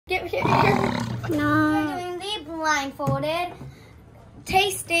Get here. No. We're doing the blindfolded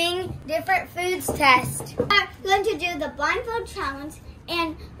tasting different foods test. We're going to do the blindfold challenge,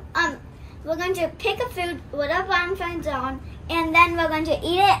 and we're going to pick a food with our blindfolds on, and then we're going to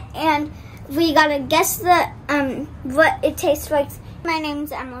eat it, and we gotta guess the what it tastes like. My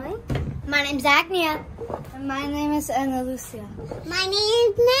name's Emily. My name's Agnia. And my name is Ana Lucia. My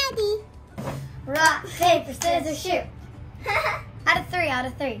name is Maddie. Rock, paper, scissors, shoot. Out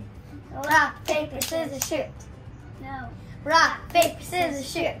of three. Rock, paper, scissors, shoot. No. Rock, paper,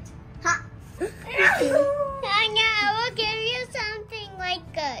 scissors, shoot. Huh? Anya, I will give you something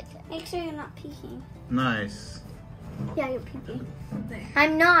like good. Make sure you're not peeking. Nice. Yeah, you're peeking.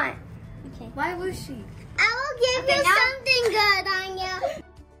 I'm not. Okay. Why was she? I will give you something good, Anya.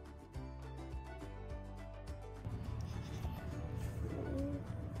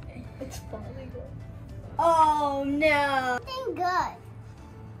 It's falling. Oh no. Something good.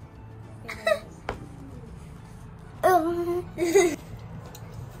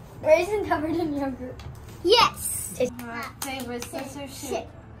 Raisin covered in yogurt. Yes. It's rock, paper, scissors, shoot.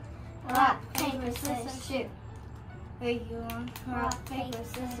 Rock, paper, scissors, shoot. Where you on? Rock, paper,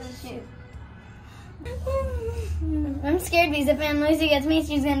 scissors, shoot. I'm scared because if Aunt Lucy gets me,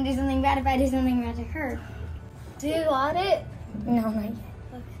 she's gonna do something bad if I do something bad to her. Do you want it? No, not yet.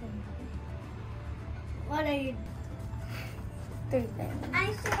 Okay. What are you? Three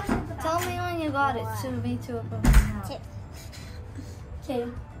things. Tell me when you got it to me to open my mouth. Okay,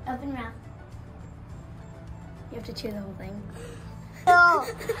 open mouth. You have to chew the whole thing. No.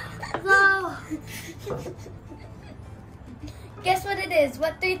 No. Guess what it is?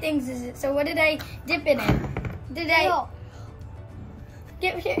 What three things is it? So what did I dip it in? Did I? No.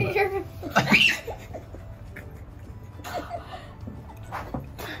 Get here.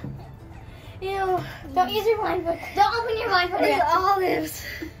 Ew. Don't use your blindfold. Don't open your blindfold yet. Olives.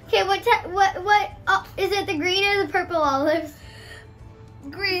 Okay, what is it, the green or the purple olives?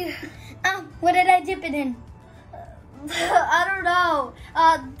 Green. What did I dip it in? I don't know.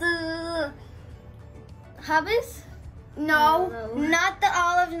 The habas? No, No. not the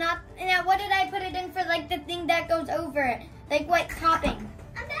olives, now what did I put it in for, like the thing that goes over it? Like what topping?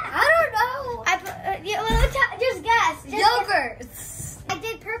 I don't know. I put, just guess. Yogurt. I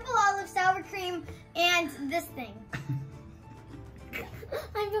did purple olive, sour cream, and this thing.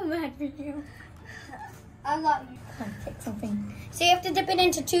 I feel bad for you. I got you. Come on, take something. So you have to dip it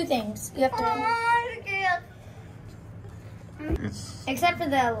into two things. You have to, It's except for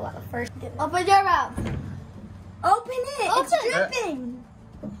the first. Open your mouth. Open it. It's Open. dripping.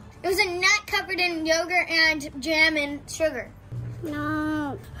 It was a nut covered in yogurt and jam and sugar.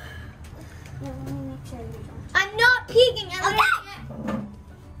 No. I'm not peeking. I'm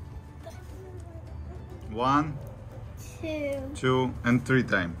one, two. 2, and 3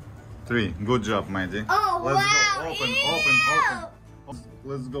 times. 3. Good job, Maddie. Oh, Let's wow. go. Open.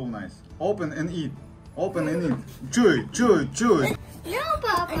 Let's go, nice. Open and eat. Open and eat. Chew it. No,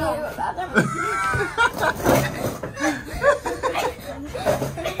 Papa.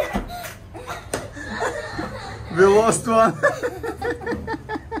 We lost one.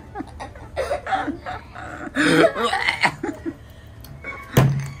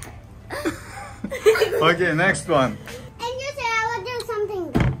 Okay, next one. And you said I will do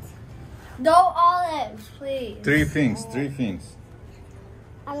something good. No olives, please. 3 things.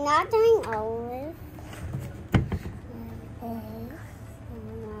 I'm not doing olive.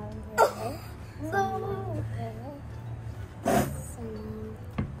 No.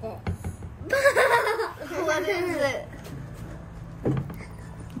 What is it?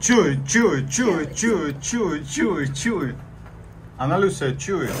 Chew it. Ana Lucia,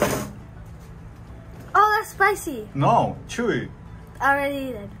 chew it. Oh, that's spicy. No, chew it. I already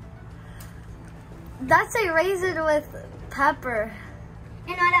ate it. That's a raisin with pepper.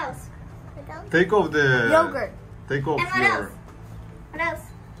 And what else? Take off the Yogurt. Take off And what your. else? What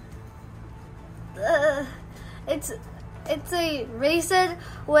else? It's a raisin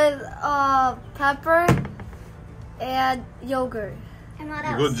with pepper and yogurt. And what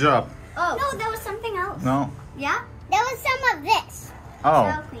else? Good job. Oh, No, there was something else. No. Yeah? There was some of this Oh,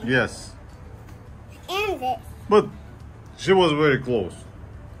 Exactly. yes. and this. But she was very close.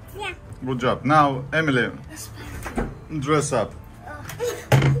 Yeah. Good job. Now, Emily, dress up.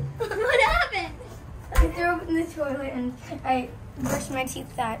 What happened? I threw up in the toilet and I brushed my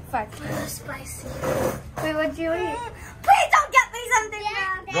teeth that fast. spicy. Wait, what'd you eat? Please don't get me something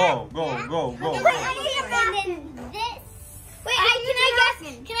bad. Go. Wait, I need a And then this. Wait,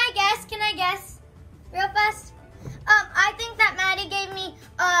 can I guess? Real fast? I think that Maddie gave me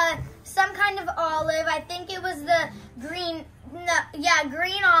some kind of olive. I think it was the green. No,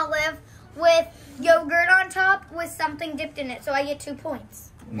 green olive with yogurt on top with something dipped in it. So I get 2 points.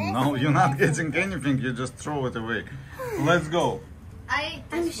 No, you're not getting anything. You just throw it away. Let's go.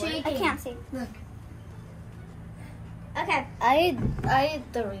 I'm shaking. I can't see. Look. Okay. I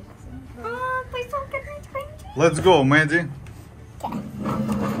ate the Reese's. Oh, please don't get me 20. Let's go, Maddie.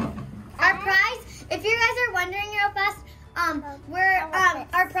 Our prize, if you guys are wondering real fast,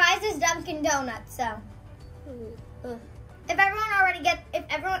 our prize is Dunkin' Donuts. So, if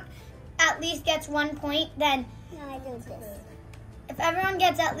everyone at least gets 1 point, then No, I do this. if everyone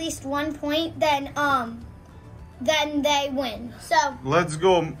gets at least 1 point, then they win. So, Let's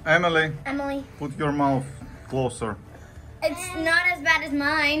go, Emily. Emily, Put your mouth closer. it's not as bad as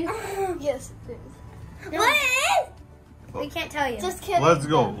mine. Yes, it is. No. What is? We can't tell you. Just kidding. Let's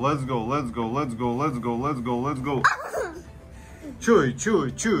go. Let's go. Let's go. Let's go. Let's go. Let's go. Let's go. Chewy,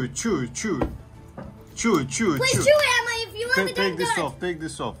 chewy, chewy, chewy, chewy. Chewy, chewy, Please chewy. chew it, Emily, if you want the Take Dunkin' this Donuts. off. Take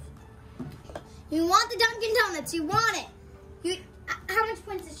this off. You want the Dunkin' Donuts. You want it. How much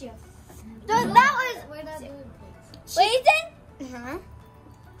points did she have? That was... Wait, I do it, please. Wait, uh-huh.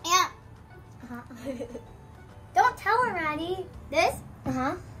 Yeah. Uh-huh. Don't tell her, Maddie. This?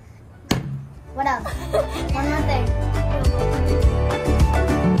 Uh-huh. What else? One more thing.